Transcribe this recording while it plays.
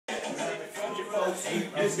folks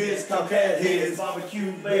eat this bitch called cat heads,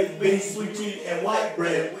 barbecue, baked beans, sweet tea, and white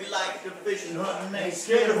bread. We like to fish and hunt and ain't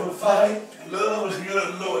scared of a fight. Love is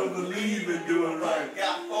good, Lord, believe in doing right.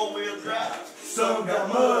 Got four-wheel drive. Some got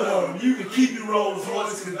mud on them. You can keep your Rolls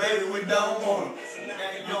Royce, cause baby, we don't want them.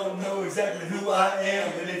 Now you don't know exactly who I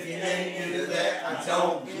am, and if you ain't into that, I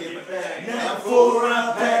don't give a damn. Now before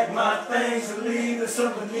I pack my things to leave, there's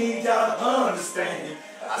something need y'all to understand.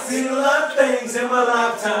 I've seen a lot of things in my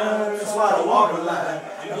lifetime, that's why I walk a line.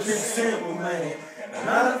 I'm just a simple man. A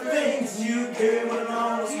lot of things you care when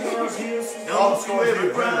all the scars here. Don't you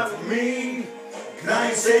ever cry for me. And I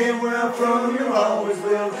ain't saying where I'm from, you're always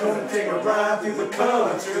welcome to take a ride through the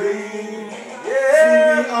country.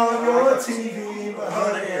 Yeah, see me on your TV, but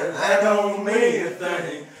honey, that don't mean a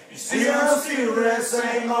thing. You see, I'm still that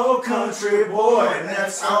same old country boy, and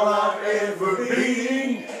that's all I'll ever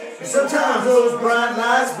be. And sometimes those bright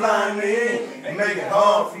lights blind me and make it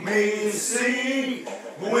hard for me to see.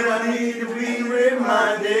 But when I need to be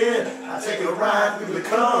reminded, I take a ride through the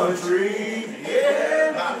country.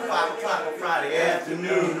 Yeah, about 5 o'clock on Friday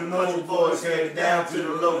afternoon, the most boys headed down to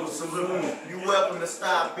the local saloon. You're welcome to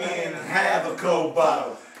stop in and have a cold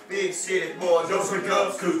bottle. Big city boys, don't pick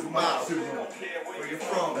up scoop from out. Where you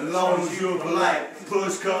from? As long as you're polite,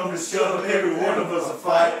 push come to shove, every one of us will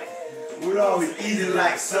fight. We're always eating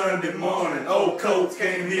like Sunday morning. Old Coats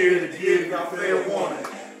came here to give you a fair warning.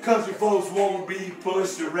 Country folks won't be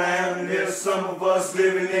pushed around, and there's some of us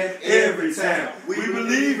living in every town. We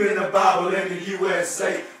believe in the Bible and the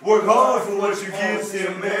USA. Work hard for what you get, it's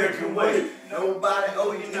the American way. Nobody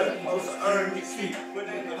owe you nothing, supposed to earn your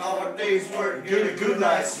keep. Hard day's work, get a good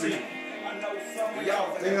night's sleep.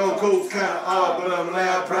 Think old Coats kind of odd, but I'm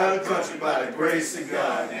loud, proud of country by the grace of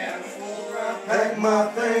God. Pack my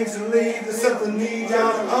things and leave, there's something need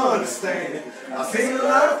y'all to understand. I've seen a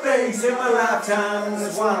lot of things in my lifetime,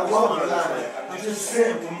 that's why I walk a line. I'm just a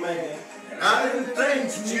simple man. And I didn't think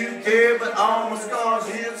that you cared, but all my scars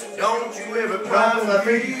here, so don't you ever cry for me. I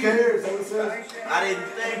think you cared, that's what it says. I didn't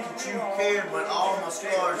think that you cared, but all my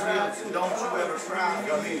scars here, so don't you ever cry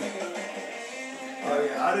for me. Oh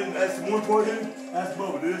yeah, I didn't, that's the one part, dude. That's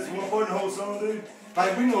Bubba, dude. That's the one part in the whole song, dude.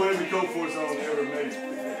 Like, we know every Coke 4 song ever made.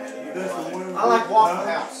 That's the one. I like Waffle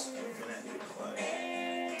House.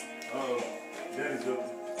 Oh, that is dope.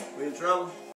 We in trouble?